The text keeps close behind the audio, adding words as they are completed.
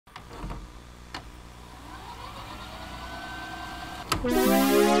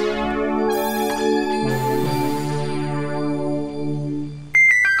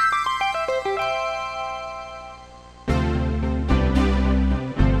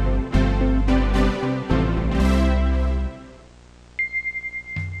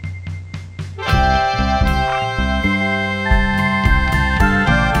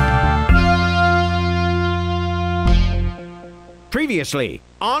Previously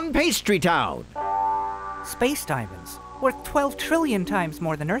on Pastrytown. Space diamonds, worth 12 trillion times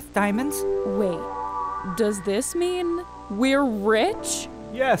more than Earth diamonds. Wait, does this mean we're rich?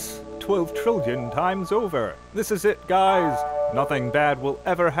 Yes, 12 trillion times over. This is it, guys. Nothing bad will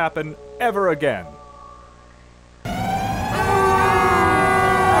ever happen ever again.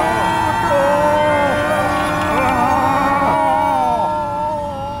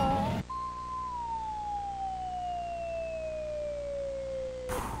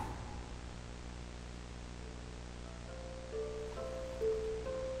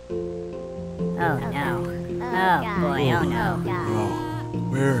 Oh no. Oh boy, oh no. Oh,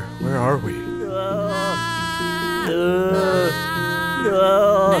 where are we?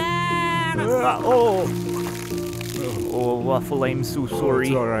 Oh, Waffle, I'm so sorry.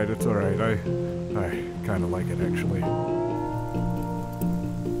 It's alright. I kinda like it, actually.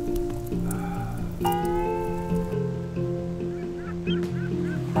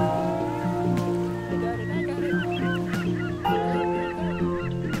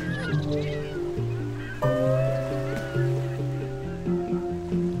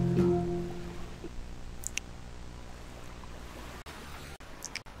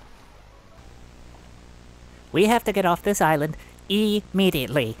 We have to get off this island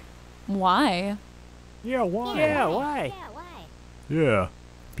immediately. Why? Yeah, why? Yeah, why? Yeah.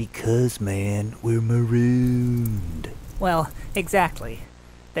 Because, man, we're marooned. Well, exactly.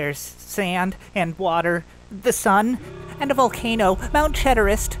 There's sand and water, the sun, and a volcano, Mount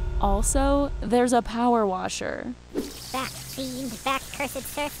Cheddarist. Also, there's a power washer. Back, fiend, back, cursed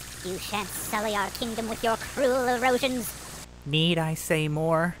serf. You shan't sully our kingdom with your cruel erosions. Need I say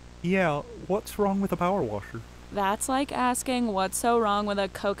more? Yeah, what's wrong with a power washer? That's like asking what's so wrong with a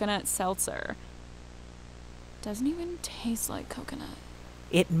coconut seltzer. Doesn't even taste like coconut.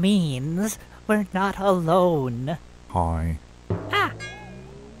 It means we're not alone. Hi. Ah!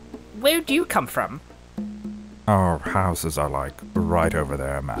 Where'd you come from? Our houses are like right over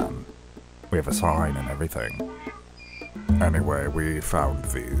there, man. We have a sign and everything. Anyway, we found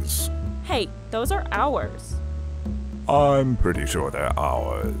these. Hey, those are ours. I'm pretty sure they're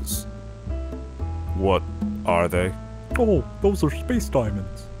ours. What are they? Oh, those are space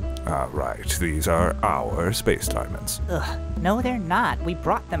diamonds. Right. These are our space diamonds. Ugh, no they're not. We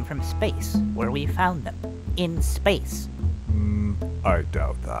brought them from space, where we found them. In space. I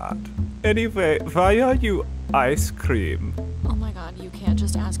doubt that. Anyway, why are you ice cream? Oh my god, you can't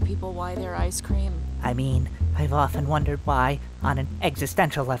just ask people why they're ice cream. I mean, I've often wondered why, on an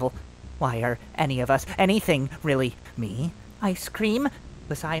existential level. Why are any of us, anything really, me, ice cream?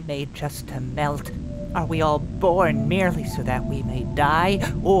 Was I made just to melt? Are we all born merely so that we may die?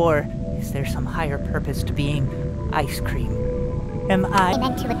 Or is there some higher purpose to being ice cream? Am I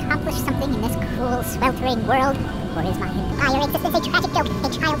meant to accomplish something in this cruel, sweltering world? Or is my entire existence a tragic joke, a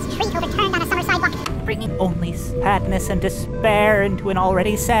child's treat overturned on a summer sidewalk? bringing only sadness and despair into an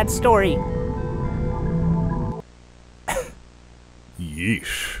already sad story?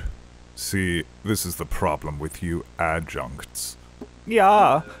 Yeesh. See, this is the problem with you adjuncts.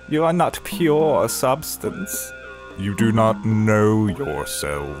 Yeah, you are not pure substance. You do not know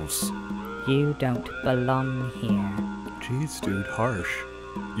yourselves. You don't belong here. Jeez, dude, harsh.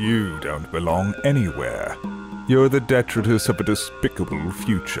 You don't belong anywhere. You're the detritus of a despicable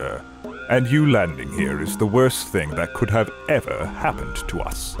future. And you landing here is the worst thing that could have ever happened to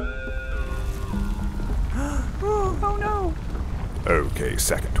us. Oh no! Okay,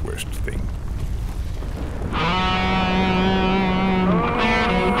 second worst thing.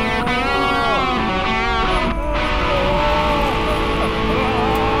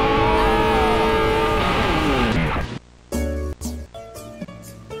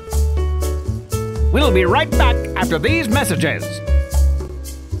 We'll be right back after these messages.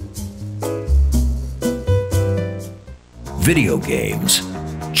 Video games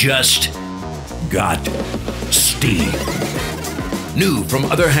just got steam. New from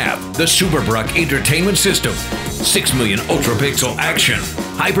Other Half, the Super Bruck Entertainment System. 6 million ultra-pixel action.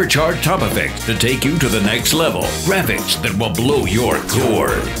 Hypercharged top effects to take you to the next level. Graphics that will blow your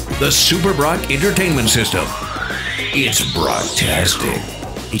cord. The Super Bruck Entertainment System. It's brocktastic.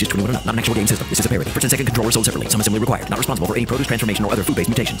 Ages 21 or not an actual game system. This is a parody. First and second controller sold separately. Some assembly required. Not responsible for any produce transformation or other food-based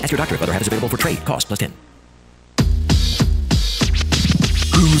mutation. Ask your doctor if Other Half is available for trade. Cost +10.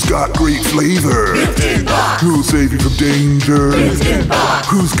 Who's got great flavor? Who'll save you from danger?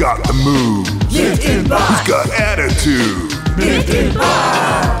 Who's got the moves? Who's got attitude?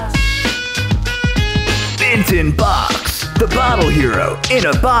 Benton Box, the bottle hero in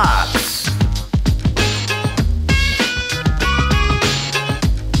a box.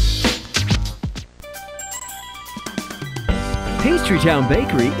 Pastrytown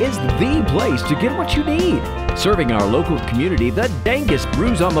Bakery is the place to get what you need. Serving our local community the dankest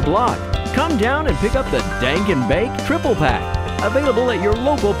brews on the block. Come down and pick up the Dank and Bake Triple Pack. Available at your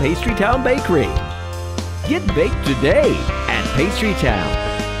local Pastrytown Bakery. Get baked today at Pastrytown.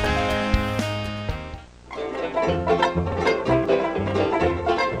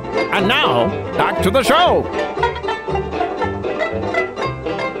 And now, back to the show.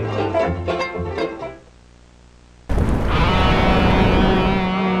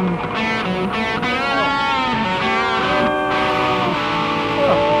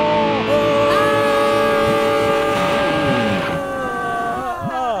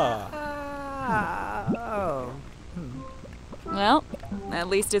 Well, at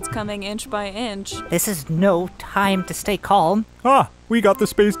least it's coming inch by inch. This is no time to stay calm. Ah, we got the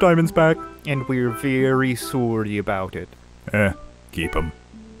space diamonds back, and we're very sorry about it. Keep 'em.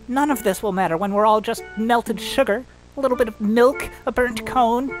 None of this will matter when we're all just melted sugar, a little bit of milk, a burnt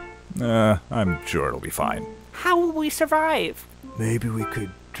cone. I'm sure it'll be fine. How will we survive? Maybe we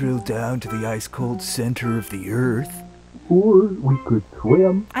could drill down to the ice-cold center of the Earth. Or we could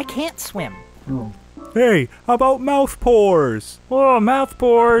swim. I can't swim. Hey, how about mouth pores? Oh, mouth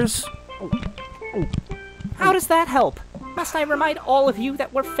pores. How does that help? Must I remind all of you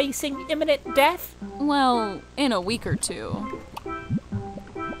that we're facing imminent death? Well, in a week or two.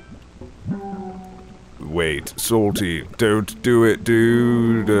 Wait, Salty, don't do it,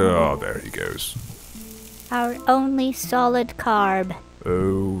 dude. Oh, there he goes. Our only solid carb.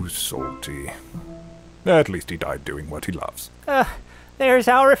 Oh, Salty. At least he died doing what he loves. There's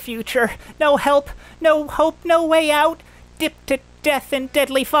our future. No help, no hope, no way out. Dipped to death in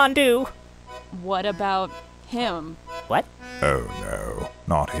deadly fondue. What about him? What? Oh no,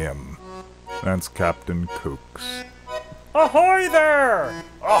 not him. That's Captain Cooks. Ahoy there!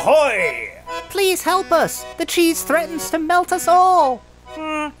 Ahoy! Please help us. The cheese threatens to melt us all.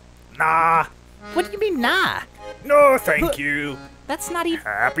 Nah. What do you mean, nah? No, thank you. That's not even...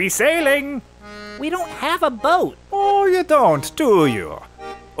 Happy sailing. We don't have a boat. Oh, you don't, do you?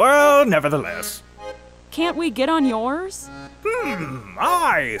 Well, nevertheless. Can't we get on yours?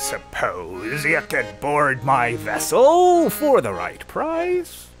 I suppose you could board my vessel for the right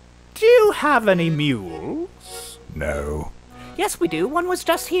price. Do you have any mules? No. Yes, we do. One was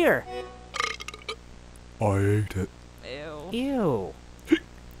just here. I ate it. Ew.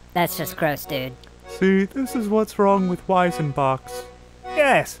 That's just gross, dude. See, this is what's wrong with Weizenbachs.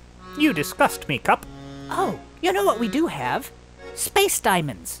 Yes, you disgust me, Cup. Oh, you know what we do have? Space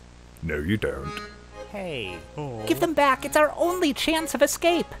diamonds. No, you don't. Hey. Give them back. It's our only chance of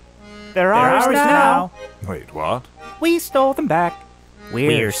escape. They're ours now. Wait, what? We stole them back.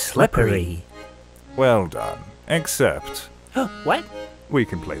 We're slippery. Well done. Except, What? we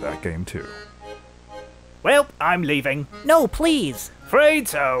can play that game too. Well, I'm leaving. No, please. Afraid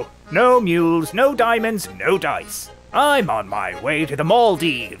so. No mules, no diamonds, no dice. I'm on my way to the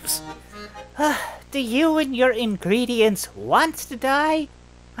Maldives. Do you and your ingredients want to die?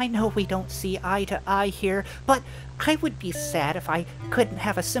 I know we don't see eye to eye here, but I would be sad if I couldn't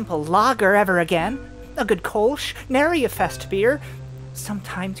have a simple lager ever again. A good Kolsch, nary a fest beer.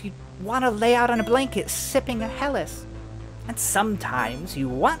 Sometimes you want to lay out on a blanket sipping a Helles. And sometimes you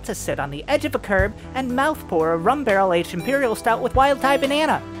want to sit on the edge of a curb and mouth pour a rum barrel-aged imperial stout with wild Thai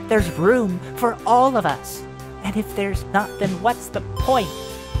banana. There's room for all of us. And if there's not, then what's the point?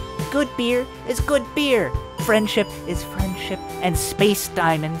 Good beer is good beer. Friendship is friendship. And space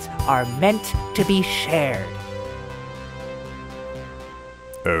diamonds are meant to be shared.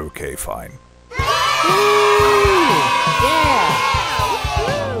 Okay, fine.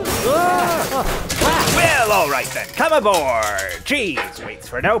 Well, all right then. Come aboard. Cheese waits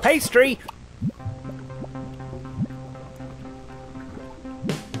for no pastry.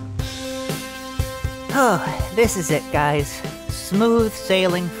 Oh, this is it, guys. Smooth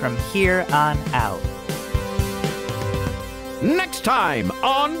sailing from here on out. Next time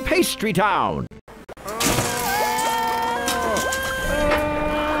on Pastrytown.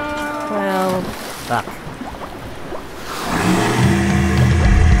 Well, fuck.